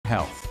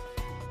health.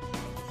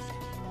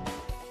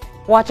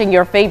 Watching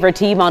your favorite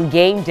team on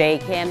game day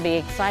can be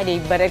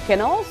exciting, but it can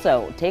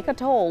also take a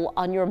toll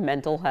on your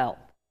mental health.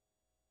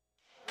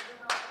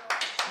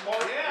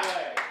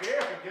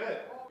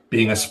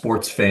 Being a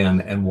sports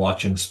fan and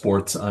watching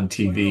sports on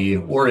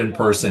TV or in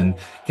person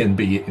can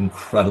be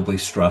incredibly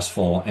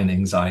stressful and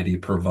anxiety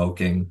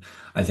provoking.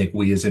 I think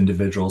we as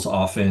individuals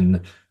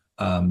often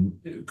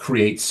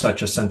create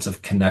such a sense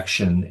of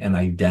connection and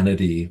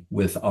identity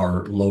with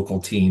our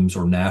local teams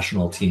or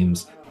national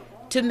teams.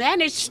 To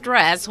manage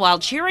stress while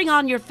cheering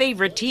on your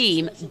favorite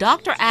team,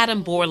 Dr.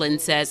 Adam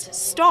Borland says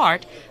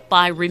start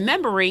by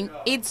remembering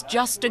it's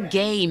just a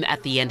game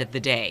at the end of the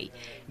day.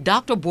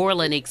 Dr.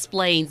 Borland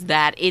explains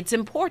that it's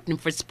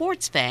important for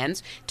sports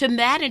fans to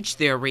manage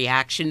their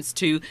reactions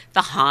to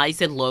the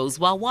highs and lows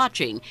while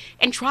watching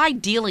and try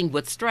dealing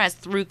with stress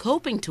through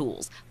coping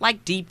tools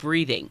like deep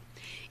breathing.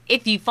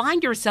 If you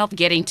find yourself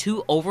getting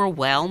too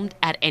overwhelmed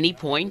at any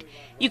point,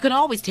 you can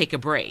always take a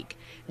break.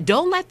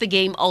 Don't let the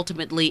game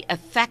ultimately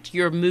affect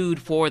your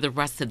mood for the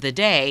rest of the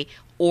day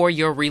or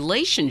your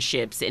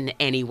relationships in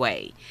any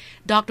way.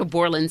 Dr.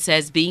 Borland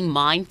says being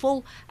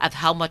mindful of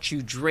how much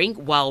you drink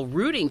while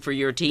rooting for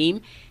your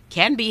team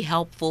can be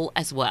helpful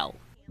as well.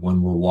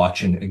 When we're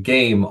watching a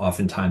game,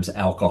 oftentimes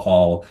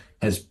alcohol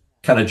has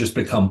kind of just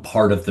become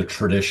part of the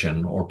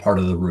tradition or part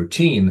of the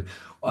routine.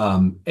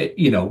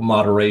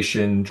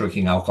 Moderation,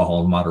 drinking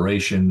alcohol in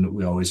moderation,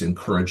 we always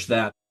encourage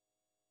that.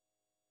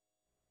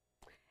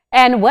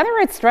 And whether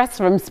it's stress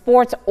from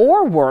sports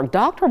or work,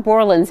 Dr.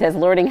 Borland says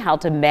learning how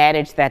to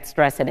manage that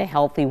stress in a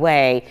healthy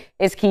way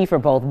is key for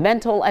both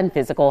mental and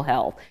physical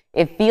health.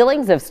 If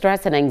feelings of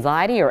stress and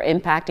anxiety are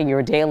impacting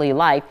your daily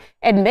life,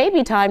 it may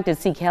be time to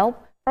seek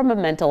help from a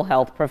mental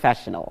health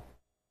professional.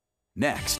 Next.